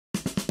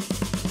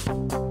So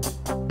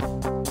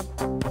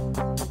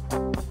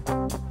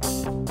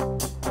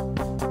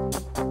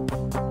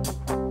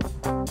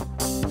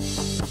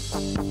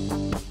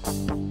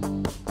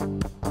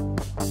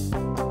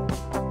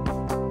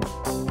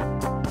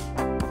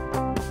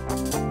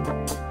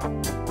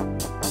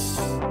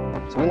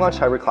we launched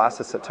hybrid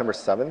classes September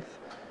 7th,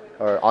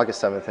 or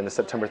August 7th, and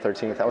September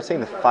 13th. I would say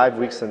in the 5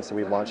 weeks since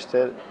we launched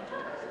it,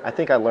 I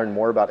think I learned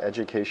more about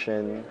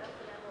education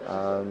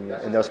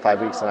in those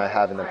 5 weeks than I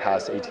have in the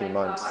past 18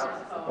 months,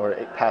 or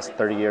past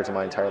 30 years of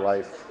my entire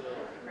life.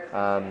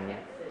 I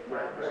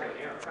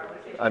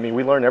mean,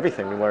 we learned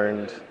everything. We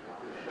learned,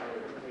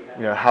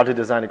 how to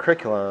design a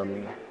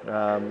curriculum.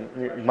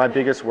 My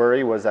biggest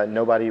worry was that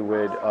nobody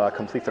would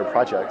complete their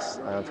projects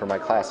for my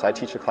class. So I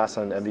teach a class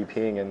on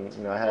MVPing,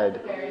 and I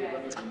had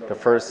the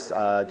first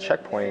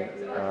checkpoint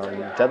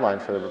deadline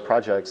for the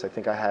projects. I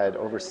think I had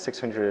over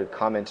 600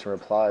 comments and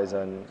replies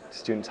on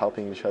students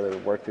helping each other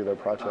work through their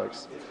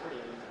projects.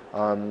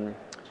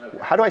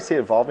 How do I see it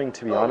evolving?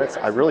 To be honest,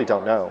 I really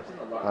don't know.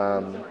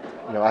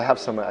 I have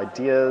some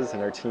ideas,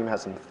 and our team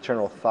has some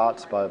general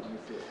thoughts, but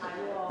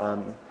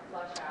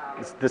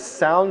this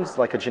sounds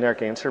like a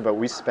generic answer, but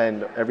we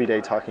spend every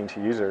day talking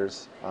to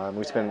users.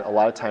 We spend a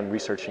lot of time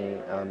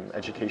researching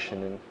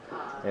education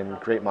and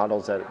great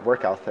models that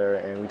work out there,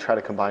 and we try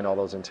to combine all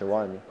those into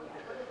one.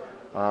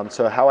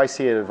 So how I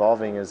see it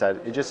evolving is that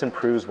it just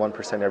improves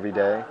 1% every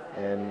day,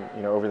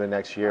 and over the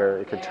next year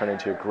it could turn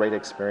into a great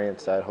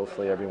experience that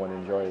hopefully everyone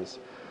enjoys.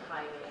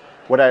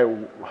 What I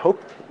would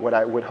hope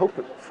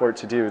for it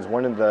to do is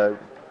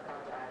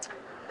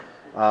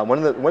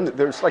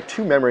there's like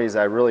two memories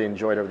I really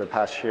enjoyed over the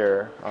past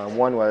year.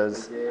 One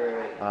was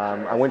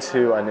I went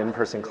to an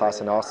in-person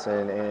class in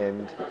Austin,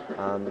 and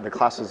the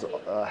classes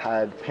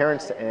had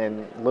parents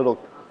and little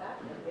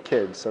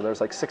kids. So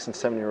there's like 6 and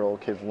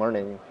 7-year-old kids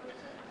learning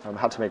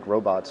how to make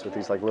robots with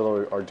these like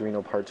little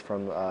Arduino parts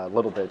from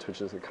Littlebits,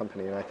 which is a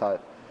company. And I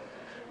thought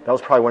that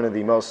was probably one of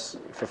the most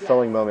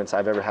fulfilling moments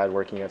I've ever had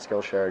working at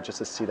Skillshare, just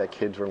to see that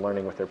kids were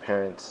learning with their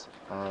parents.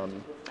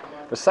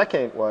 The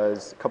second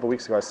was a couple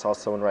weeks ago I saw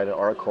someone write an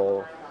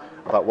article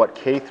about what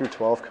K through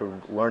 12 could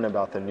learn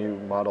about the new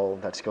model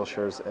that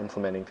Skillshare is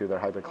implementing through their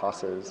hybrid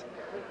classes.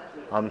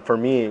 For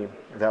me,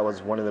 that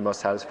was one of the most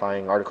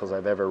satisfying articles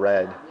I've ever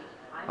read,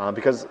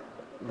 because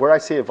where I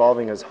see it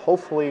evolving is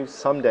hopefully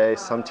someday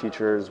some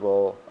teachers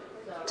will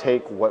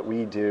take what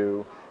we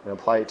do and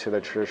apply it to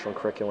their traditional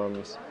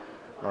curriculums,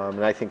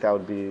 and I think that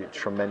would be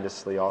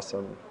tremendously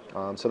awesome.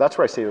 So that's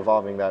where I see it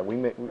evolving, that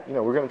we're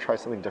going to try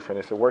something different.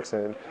 If it works,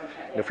 and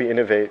if we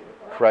innovate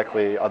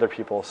correctly, other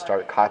people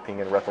start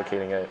copying and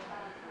replicating it,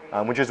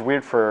 which is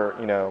weird for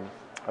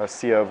a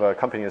CEO of a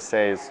company to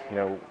say is,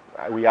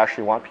 we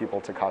actually want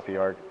people to copy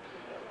our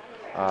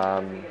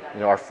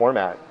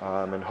format,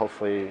 and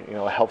hopefully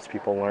it helps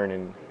people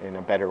learn in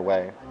a better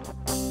way.